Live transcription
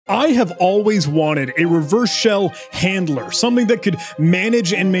I have always wanted a reverse shell handler, something that could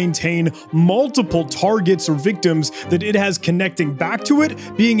manage and maintain multiple targets or victims that it has connecting back to it,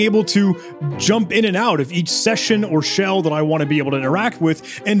 being able to jump in and out of each session or shell that I want to be able to interact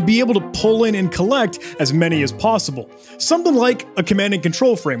with and be able to pull in and collect as many as possible. Something like a command and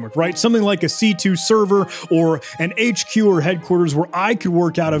control framework, right? Something like a C2 server or an HQ or headquarters where I could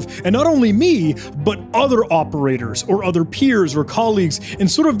work out of, and not only me, but other operators or other peers or colleagues in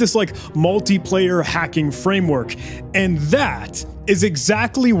sort of this like multiplayer hacking framework. And that is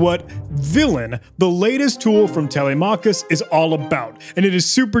exactly what Villain, the latest tool from Telemachus, is all about. And it is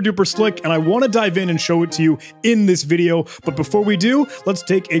super duper slick, and I want to dive in and show it to you in this video. But before we do, let's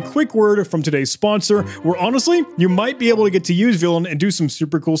take a quick word from today's sponsor, where honestly, you might be able to get to use Villain and do some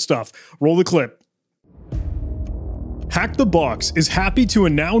super cool stuff. Roll the clip. Hack the Box is happy to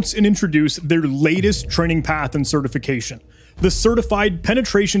announce and introduce their latest training path and certification, the Certified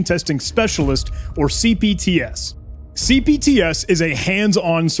Penetration Testing Specialist, or CPTS. CPTS is a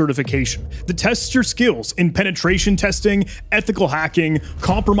hands-on certification that tests your skills in penetration testing, ethical hacking,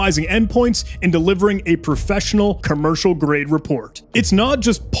 compromising endpoints, and delivering a professional commercial-grade report. It's not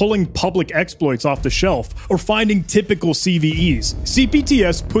just pulling public exploits off the shelf or finding typical CVEs.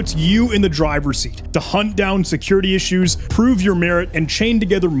 CPTS puts you in the driver's seat to hunt down security issues, prove your merit, and chain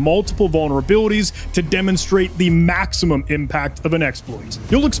together multiple vulnerabilities to demonstrate the maximum impact of an exploit.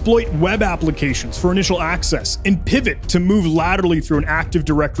 You'll exploit web applications for initial access and pivot to move laterally through an Active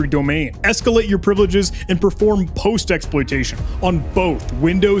Directory domain, escalate your privileges, and perform post-exploitation on both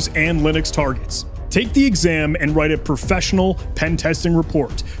Windows and Linux targets. Take the exam and write a professional pen testing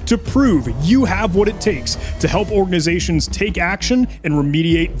report to prove you have what it takes to help organizations take action and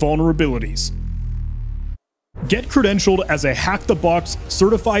remediate vulnerabilities. Get credentialed as a Hack the Box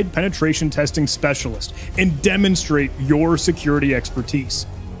certified penetration testing specialist and demonstrate your security expertise.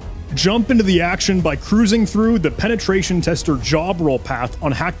 Jump into the action by cruising through the penetration tester job role path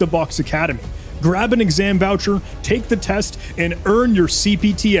on Hack the Box Academy. Grab an exam voucher, take the test, and earn your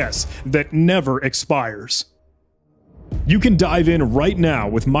CPTS that never expires. You can dive in right now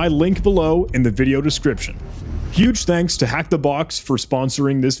with my link below in the video description. Huge thanks to Hack the Box for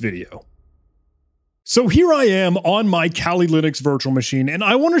sponsoring this video. So here I am on my Kali Linux virtual machine, and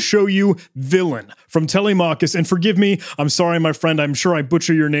I want to show you Villain from Telemachus. And forgive me, I'm sorry, my friend, I'm sure I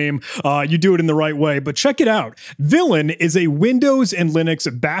butcher your name. You do it in the right way, but check it out. Villain is a Windows and Linux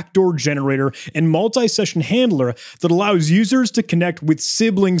backdoor generator and multi-session handler that allows users to connect with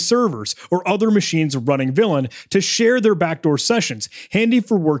sibling servers or other machines running Villain to share their backdoor sessions, handy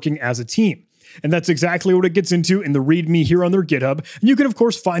for working as a team. And that's exactly what it gets into in the README here on their GitHub. And you can, of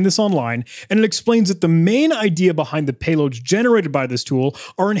course, find this online. And it explains that the main idea behind the payloads generated by this tool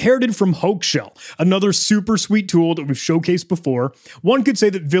are inherited from Shell, another super sweet tool that we've showcased before. One could say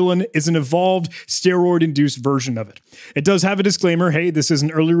that Villain is an evolved, steroid-induced version of it. It does have a disclaimer, hey, this is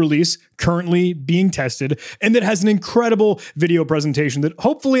an early release, currently being tested, and that has an incredible video presentation that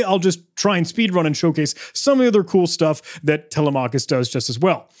hopefully I'll just try and speedrun and showcase some of the other cool stuff that Telemachus does just as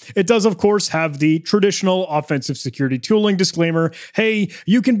well. It does, of course, have the traditional offensive security tooling disclaimer. Hey,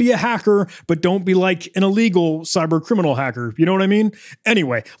 you can be a hacker, but don't be like an illegal cyber criminal hacker. You know what I mean?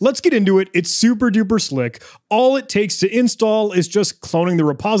 Anyway, let's get into it. It's super duper slick. All it takes to install is just cloning the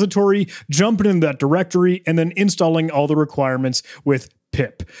repository, jumping into that directory, and then installing all the requirements with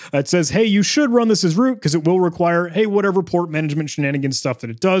pip. It says, hey, you should run this as root because it will require, hey, whatever port management shenanigans stuff that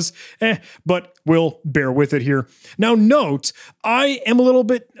it does, but we'll bear with it here. Now note, I am a little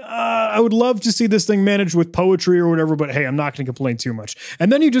bit, I would love to see this thing managed with poetry or whatever, but hey, I'm not going to complain too much.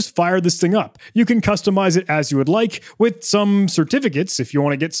 And then you just fire this thing up. You can customize it as you would like with some certificates if you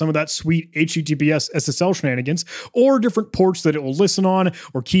want to get some of that sweet HTTPS SSL shenanigans, or different ports that it will listen on,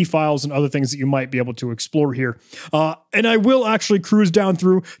 or key files and other things that you might be able to explore here. And I will actually cruise down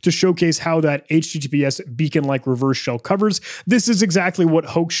through to showcase how that HTTPS beacon-like reverse shell covers. This is exactly what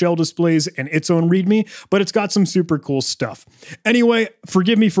Shell displays in its own README, but it's got some super cool stuff. Anyway,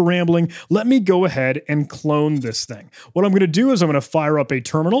 forgive me for rambling. Let me go ahead and clone this thing. What I'm going to do is I'm going to fire up a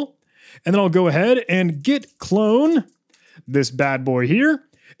terminal, and then I'll go ahead and git clone this bad boy here.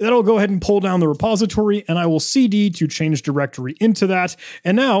 Then I'll go ahead and pull down the repository, and I will cd to change directory into that.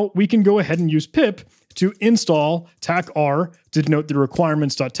 And now we can go ahead and use pip to install tac-r to denote the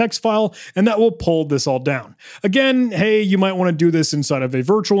requirements.txt file, and that will pull this all down. Again, hey, you might want to do this inside of a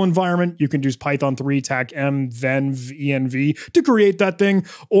virtual environment. You can use Python 3 tac-m venv env to create that thing,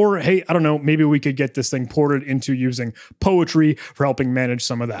 or hey, I don't know, maybe we could get this thing ported into using Poetry for helping manage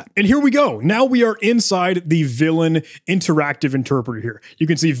some of that. And here we go. Now we are inside the Villain interactive interpreter here. You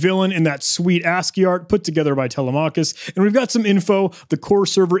can see Villain in that sweet ASCII art put together by Telemachus, and we've got some info. The core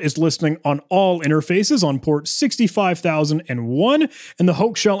server is listening on all interfaces on port 65,001, and the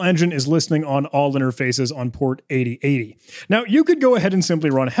Hoax Shell engine is listening on all interfaces on port 8080. Now, you could go ahead and simply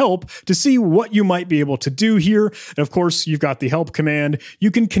run help to see what you might be able to do here. And of course, you've got the help command.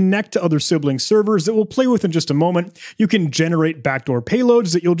 You can connect to other sibling servers that we'll play with in just a moment. You can generate backdoor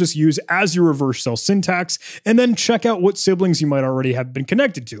payloads that you'll just use as your reverse shell syntax, and then check out what siblings you might already have been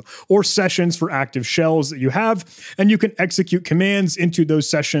connected to, or sessions for active shells that you have, and you can execute commands into those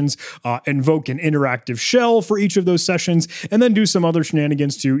sessions, invoke an interactive shell for each of those sessions, and then do some other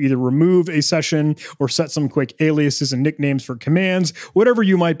shenanigans to either remove a session or set some quick aliases and nicknames for commands, whatever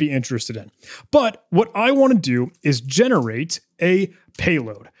you might be interested in. But what I want to do is generate a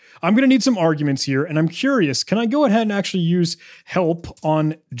payload. I'm going to need some arguments here, and I'm curious, can I go ahead and actually use help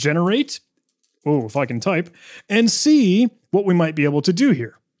on generate? Oh, if I can type, and see what we might be able to do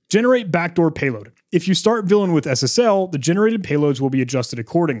here. Generate backdoor payload. If you start Villain with SSL, the generated payloads will be adjusted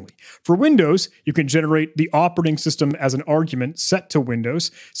accordingly. For Windows, you can generate the operating system as an argument set to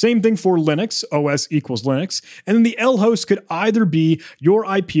Windows. Same thing for Linux, OS equals Linux. And then the lhost could either be your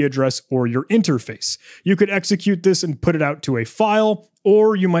IP address or your interface. You could execute this and put it out to a file,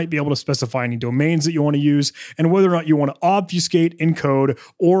 or you might be able to specify any domains that you want to use and whether or not you want to obfuscate, encode,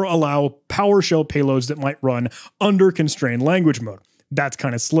 or allow PowerShell payloads that might run under constrained language mode. That's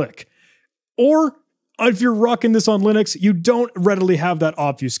kind of slick. Or if you're rocking this on Linux, you don't readily have that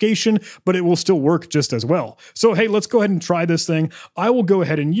obfuscation, but it will still work just as well. So hey, let's go ahead and try this thing. I will go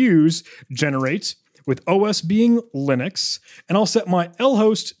ahead and use generate with OS being Linux, and I'll set my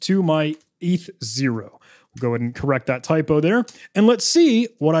lhost to my eth0. We'll go ahead and correct that typo there, and let's see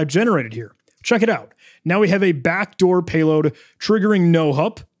what I've generated here. Check it out. Now we have a backdoor payload triggering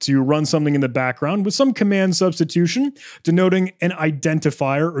nohup to run something in the background with some command substitution, denoting an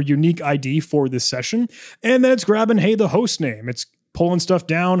identifier or unique ID for this session. And then it's grabbing, hey, the host name. It's pulling stuff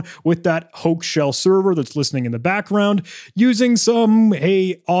down with that Hoax Shell server that's listening in the background, using some,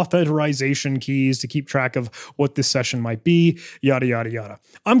 hey, authorization keys to keep track of what this session might be, yada, yada, yada.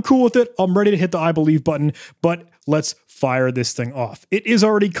 I'm cool with it. I'm ready to hit the I believe button, but let's fire this thing off. It is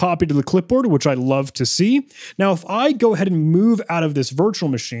already copied to the clipboard, which I love to see. Now, if I go ahead and move out of this virtual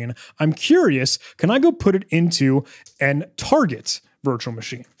machine, I'm curious, can I go put it into an target virtual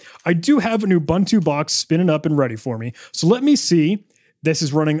machine? I do have an Ubuntu box spinning up and ready for me. So let me see. This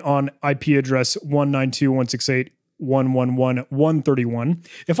is running on IP address 192.168.111.131.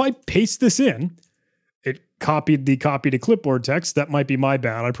 If I paste this in, it copied the copy to clipboard text. That might be my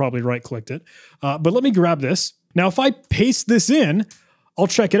bad. I probably right-clicked it. But let me grab this. Now, if I paste this in, I'll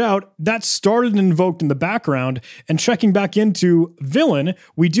check it out. That started and invoked in the background, and checking back into Villain,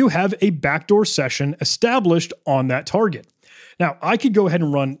 we do have a backdoor session established on that target. Now, I could go ahead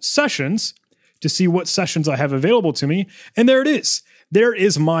and run sessions to see what sessions I have available to me, and there it is. There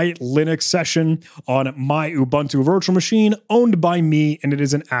is my Linux session on my Ubuntu virtual machine owned by me, and it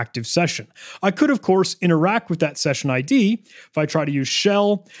is an active session. I could, of course, interact with that session ID if I try to use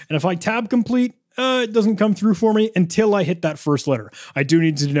shell, and if I tab complete, it doesn't come through for me until I hit that first letter. I do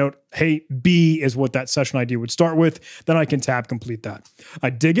need to denote, hey, B is what that session ID would start with. Then I can tab complete that.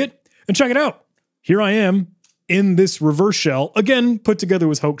 I dig it, and check it out. Here I am in this reverse shell, again, put together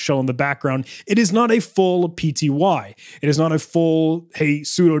with Hoax Shell in the background. It is not a full PTY. It is not a full, hey,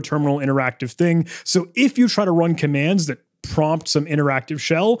 pseudo terminal interactive thing. So if you try to run commands that prompt some interactive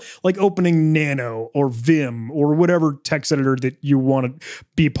shell, like opening Nano or Vim or whatever text editor that you want to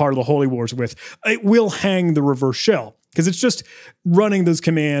be part of the Holy Wars with, it will hang the reverse shell because it's just running those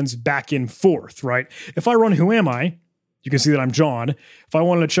commands back and forth, right? If I run who am I, you can see that I'm John. If I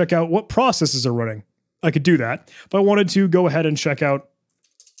wanted to check out what processes are running, I could do that. If I wanted to go ahead and check out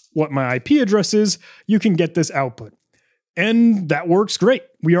what my IP address is, you can get this output. And that works great.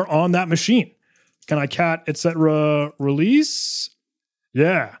 We are on that machine. Can I cat, etc. release?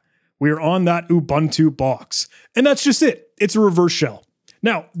 Yeah, we are on that Ubuntu box. And that's just it. It's a reverse shell.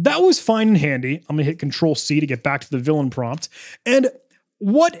 Now, that was fine and handy. I'm going to hit Control-C to get back to the villain prompt. And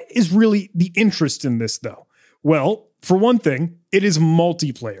what is really the interest in this, though? Well, for one thing, it is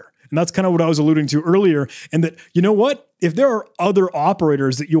multiplayer. And that's kind of what I was alluding to earlier. And that, you know what? If there are other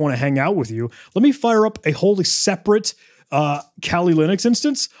operators that you want to hang out with you, let me fire up a wholly separate Kali Linux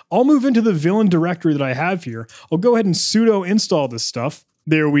instance, I'll move into the villain directory that I have here. I'll go ahead and sudo install this stuff.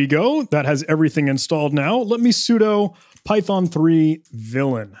 There we go. That has everything installed now. Let me sudo Python 3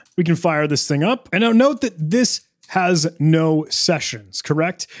 villain. We can fire this thing up. And now note that this has no sessions,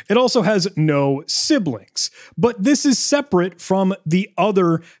 correct? It also has no siblings, but this is separate from the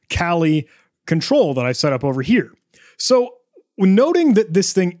other Kali control that I set up over here. So noting that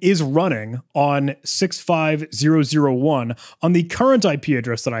this thing is running on 65001 on the current IP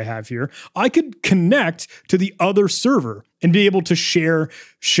address that I have here, I could connect to the other server and be able to share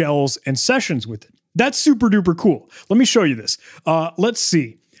shells and sessions with it. That's super duper cool. Let me show you this. Let's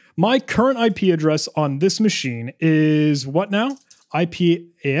see. My current IP address on this machine is what now?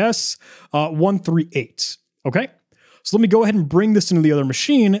 IPAS 138. Okay. So let me go ahead and bring this into the other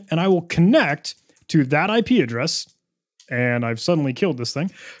machine and I will connect to that IP address. And I've suddenly killed this thing.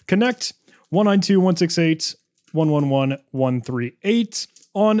 Connect 192.168.111.138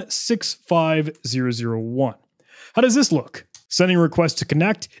 on 65001. How does this look? Sending a request to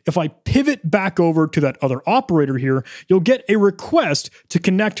connect. If I pivot back over to that other operator here, you'll get a request to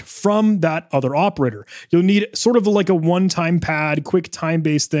connect from that other operator. You'll need sort of like a one-time pad, quick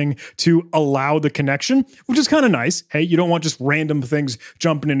time-based thing to allow the connection, which is kind of nice. Hey, you don't want just random things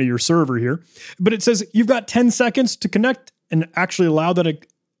jumping into your server here. But it says you've got 10 seconds to connect and actually allow that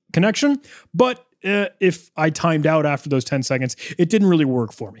connection. But if I timed out after those 10 seconds, it didn't really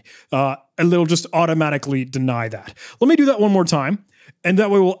work for me. It'll just automatically deny that. Let me do that one more time, and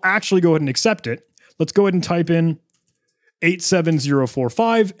that way we'll actually go ahead and accept it. Let's go ahead and type in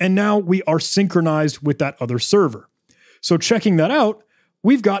 87045, and now we are synchronized with that other server. So checking that out,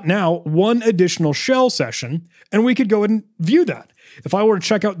 we've got now one additional shell session, and we could go ahead and view that. If I were to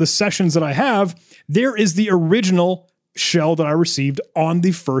check out the sessions that I have, there is the original shell that I received on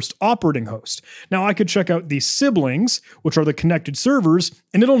the first operating host. Now I could check out the siblings, which are the connected servers,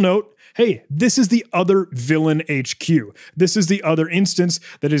 and it'll note, hey, this is the other villain HQ. This is the other instance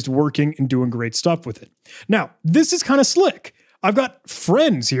that is working and doing great stuff with it. Now, this is kind of slick. I've got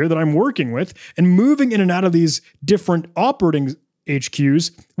friends here that I'm working with, and moving in and out of these different operating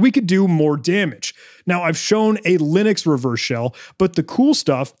HQs, we could do more damage. Now, I've shown a Linux reverse shell, but the cool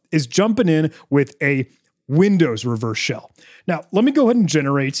stuff is jumping in with a Windows reverse shell. Now, let me go ahead and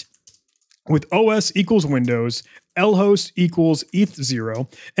generate with OS equals Windows, lhost equals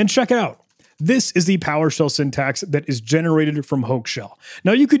eth0, and check it out. This is the PowerShell syntax that is generated from Hoax Shell.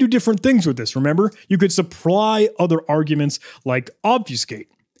 Now, you could do different things with this, remember? You could supply other arguments like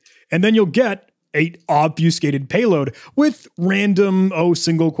obfuscate, and then you'll get a obfuscated payload with random,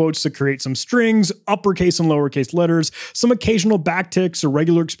 single quotes to create some strings, uppercase and lowercase letters, some occasional backticks or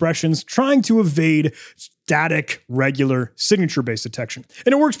regular expressions, trying to evade static, regular, signature-based detection.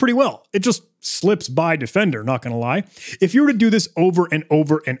 And it works pretty well. It just slips by Defender, not gonna lie. If you were to do this over and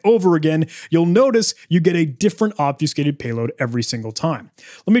over and over again, you'll notice you get a different obfuscated payload every single time.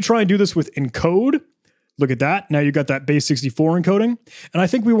 Let me try and do this with encode. Look at that. Now you got that base 64 encoding. And I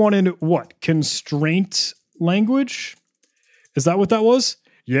think we wanted what? Constraint language? Is that what that was?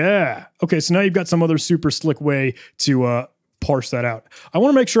 Yeah. Okay, so now you've got some other super slick way to parse that out. I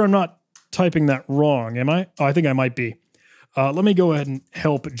want to make sure I'm not typing that wrong, am I? Oh, I think I might be. Let me go ahead and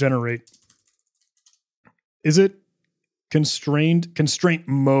help generate. Is it constraint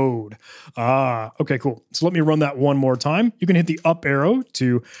mode? Okay, cool. So let me run that one more time. You can hit the up arrow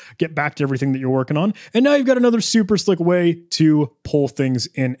to get back to everything that you're working on. And now you've got another super slick way to pull things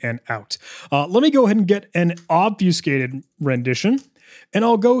in and out. Let me go ahead and get an obfuscated rendition, and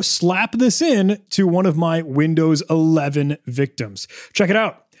I'll go slap this in to one of my Windows 11 victims. Check it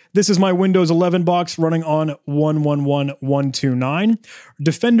out. This is my Windows 11 box running on 111.129.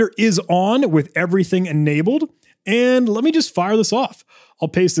 Defender is on with everything enabled. And let me just fire this off. I'll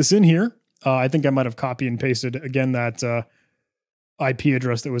paste this in here. I think I might have copy and pasted again that IP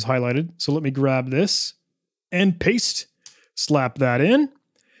address that was highlighted. So let me grab this and paste, slap that in.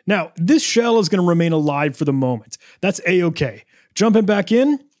 Now, this shell is going to remain alive for the moment. That's A-okay. Jumping back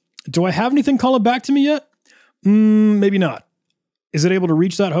in. Do I have anything call it back to me yet? Maybe not. Is it able to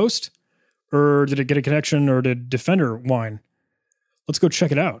reach that host? Or did it get a connection, or did Defender whine? Let's go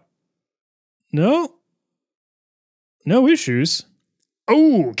check it out. No. No issues.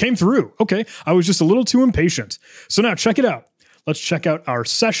 Oh, came through. Okay, I was just a little too impatient. So now check it out. Let's check out our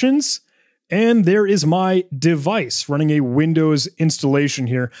sessions. And there is my device running a Windows installation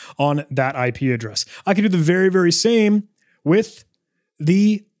here on that IP address. I can do the very, very same with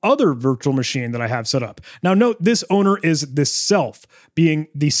the other virtual machine that I have set up. Now note, this owner is this self, being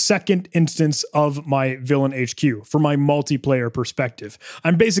the second instance of my villain HQ for my multiplayer perspective.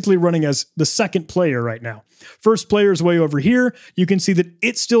 I'm basically running as the second player right now. First player is way over here. You can see that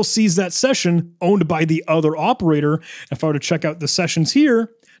it still sees that session owned by the other operator. If I were to check out the sessions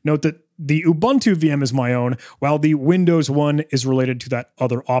here, note that the Ubuntu VM is my own, while the Windows one is related to that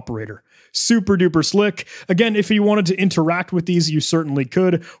other operator. Super duper slick. Again, if you wanted to interact with these, you certainly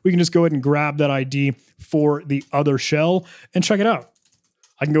could. We can just go ahead and grab that ID for the other shell and check it out.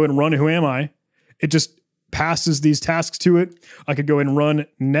 I can go ahead and run Who Am I? It just passes these tasks to it. I could go ahead and run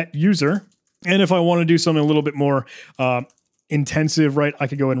net user. And if I want to do something a little bit more intensive, right, I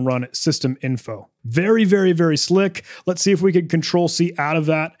could go ahead and run system info. Very, very, very slick. Let's see if we could control C out of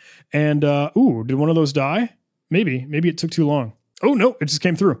that. And, ooh, did one of those die? Maybe it took too long. Oh, no, it just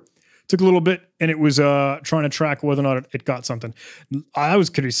came through. Took a little bit, and it was trying to track whether or not it got something. I was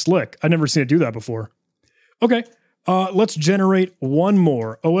pretty slick. I'd never seen it do that before. Okay, let's generate one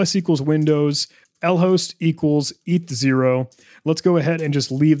more. OS equals Windows, lhost equals eth0. Let's go ahead and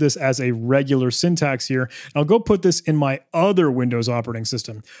just leave this as a regular syntax here. I'll go put this in my other Windows operating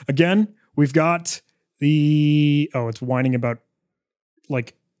system. Again, we've got the, oh, it's whining about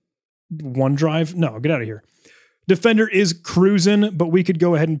like OneDrive. No, get out of here. Defender is cruising, but we could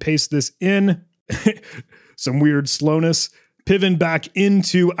go ahead and paste this in. Some weird slowness. Pivot back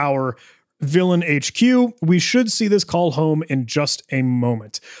into our villain HQ. We should see this call home in just a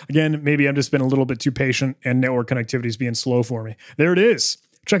moment. Again, maybe I've just been a little bit too patient and network connectivity is being slow for me. There it is.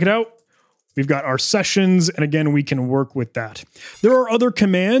 Check it out. We've got our sessions, and again, we can work with that. There are other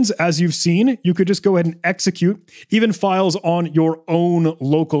commands, as you've seen. You could just go ahead and execute even files on your own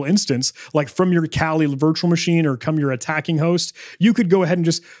local instance, like from your Kali virtual machine or come your attacking host. You could go ahead and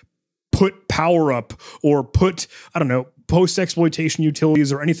just put power up or put, I don't know, post-exploitation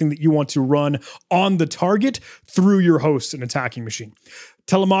utilities or anything that you want to run on the target through your host and attacking machine.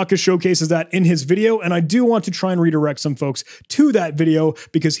 Telemachus showcases that in his video, and I do want to try and redirect some folks to that video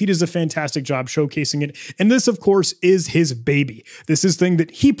because he does a fantastic job showcasing it. And this, of course, is his baby. This is thing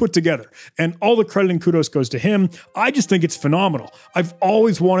that he put together, and all the credit and kudos goes to him. I just think it's phenomenal. I've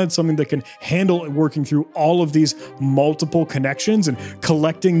always wanted something that can handle working through all of these multiple connections and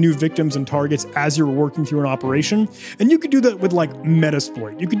collecting new victims and targets as you're working through an operation. And you could do that with like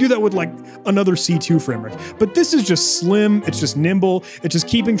Metasploit. You could do that with like another C2 framework. But this is just slim. It's just nimble. It's just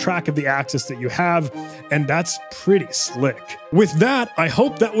keeping track of the access that you have, and that's pretty slick. With that, I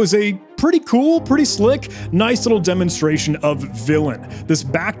hope that was a pretty cool, pretty slick, nice little demonstration of Villain, this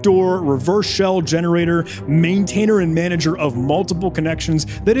backdoor reverse shell generator, maintainer and manager of multiple connections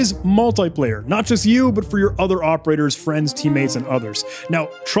that is multiplayer, not just you, but for your other operators, friends, teammates, and others. Now,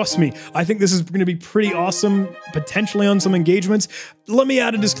 trust me, I think this is going to be pretty awesome, potentially on some engagements. Let me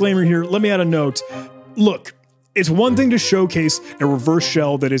add a disclaimer here. Let me add a note. Look, it's one thing to showcase a reverse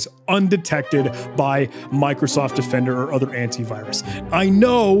shell that is undetected by Microsoft Defender or other antivirus. I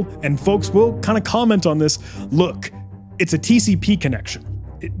know, and folks will kind of comment on this, look, it's a TCP connection.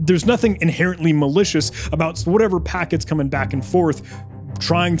 There's nothing inherently malicious about whatever packets coming back and forth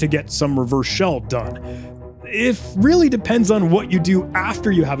trying to get some reverse shell done. It really depends on what you do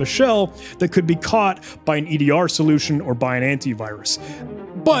after you have a shell that could be caught by an EDR solution or by an antivirus.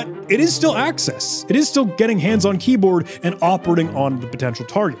 But it is still access. It is still getting hands on keyboard and operating on the potential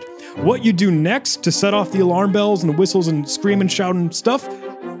target. What you do next to set off the alarm bells and the whistles and scream and shout and stuff,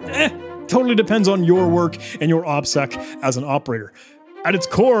 totally depends on your work and your OPSEC as an operator. At its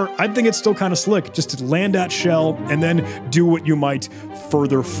core, I think it's still kind of slick just to land that shell and then do what you might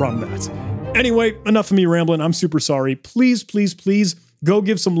further from that. Anyway, enough of me rambling. I'm super sorry. Please, please, please go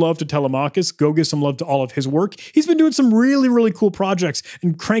give some love to Telemachus. Go give some love to all of his work. He's been doing some really, really cool projects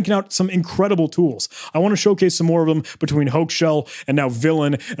and cranking out some incredible tools. I want to showcase some more of them between Hoax Shell and now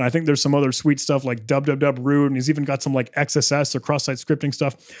Villain. And I think there's some other sweet stuff like www.root, and he's even got some like XSS or cross-site scripting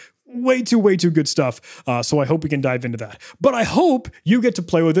stuff. Way too good stuff. So I hope we can dive into that. But I hope you get to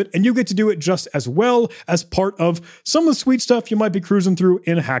play with it and you get to do it just as well as part of some of the sweet stuff you might be cruising through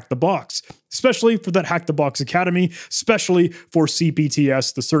in Hack the Box, especially for that Hack the Box Academy, especially for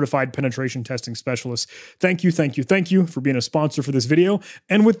CPTS, the Certified Penetration Testing Specialist. Thank you for being a sponsor for this video.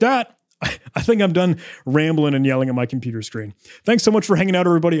 And with that, I think I'm done rambling and yelling at my computer screen. Thanks so much for hanging out,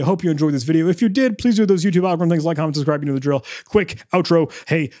 everybody. I hope you enjoyed this video. If you did, please do those YouTube algorithm things, like, comment, subscribe, you know the drill. Quick outro.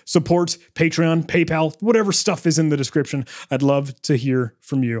 Hey, support, Patreon, PayPal, whatever stuff is in the description. I'd love to hear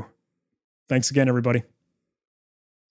from you. Thanks again, everybody.